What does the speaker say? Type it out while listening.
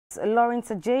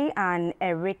Adjei and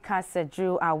Erica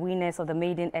Sedzro are winners of the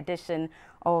maiden edition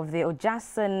of the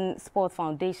Ojatson Sports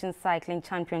Foundation Cycling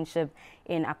Championship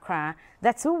in Accra.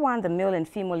 The two won the male and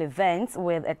female events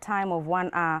with a time of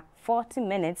 1 hour 40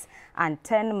 minutes and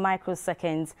 10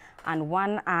 microseconds and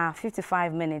 1 hour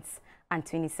 55 minutes and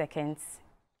 20 seconds.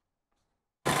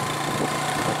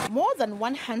 More than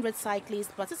 100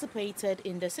 cyclists participated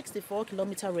in the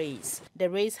 64-kilometer race. The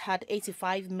race had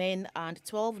 85 men and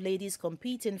 12 ladies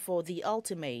competing for the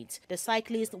ultimate. The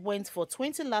cyclists went for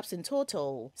 20 laps in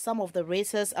total. Some of the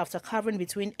racers, after covering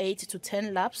between 8 to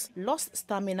 10 laps, lost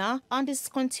stamina and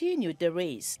discontinued the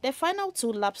race. The final 2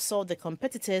 laps saw the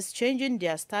competitors changing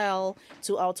their style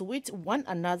to outwit one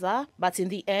another, but in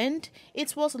the end,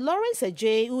 it was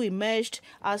Adjei who emerged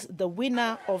as the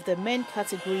winner of the men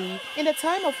category in a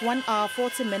time of 1 hour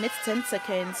 40 minutes 10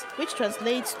 seconds, which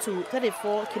translates to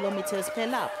 34 kilometers per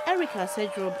lap. Erica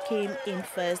Sedzro came in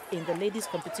first in the ladies'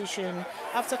 competition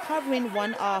after covering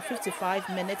 1 hour 55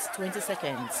 minutes 20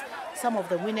 seconds. Some of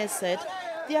the winners said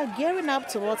they are gearing up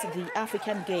towards the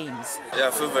African Games. Yeah,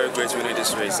 I feel very great winning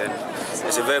this race, and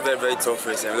it's a very tough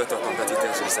race and a lot of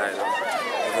competitors inside.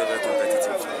 Very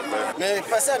competitive. Me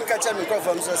person catch me come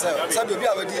from so be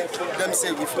already them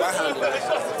say with one hand.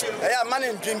 I am man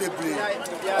in dream be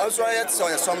also I saw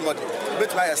somebody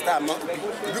bet my star mo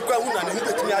because who na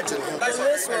bet me agent. Next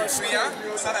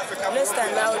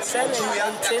time I will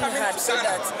train hard so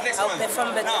that I'll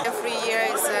perform better. Every year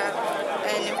is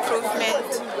an improvement,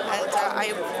 and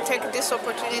I take this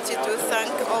opportunity to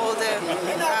thank all the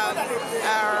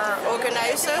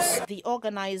organizers. The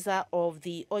organizer of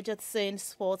the Ojatson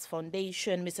Sports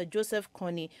Foundation, Mr.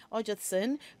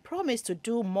 Ojatson, promised to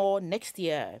do more next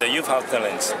year. The youth have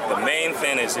talents. The main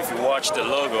thing is, if you watch the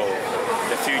logo,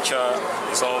 the future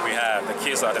is all we have. The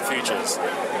kids are the futures.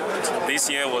 This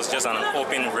year was just an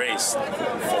open race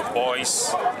for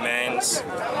boys, men,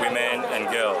 women, and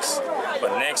girls.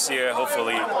 But next year,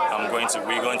 hopefully, we're going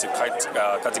to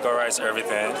categorize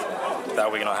everything.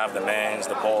 That we're going to have the men,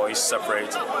 the boys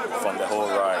separate from the whole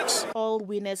rides. All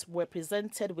winners were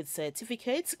presented with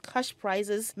certificates, cash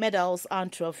prizes, medals,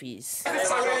 and trophies.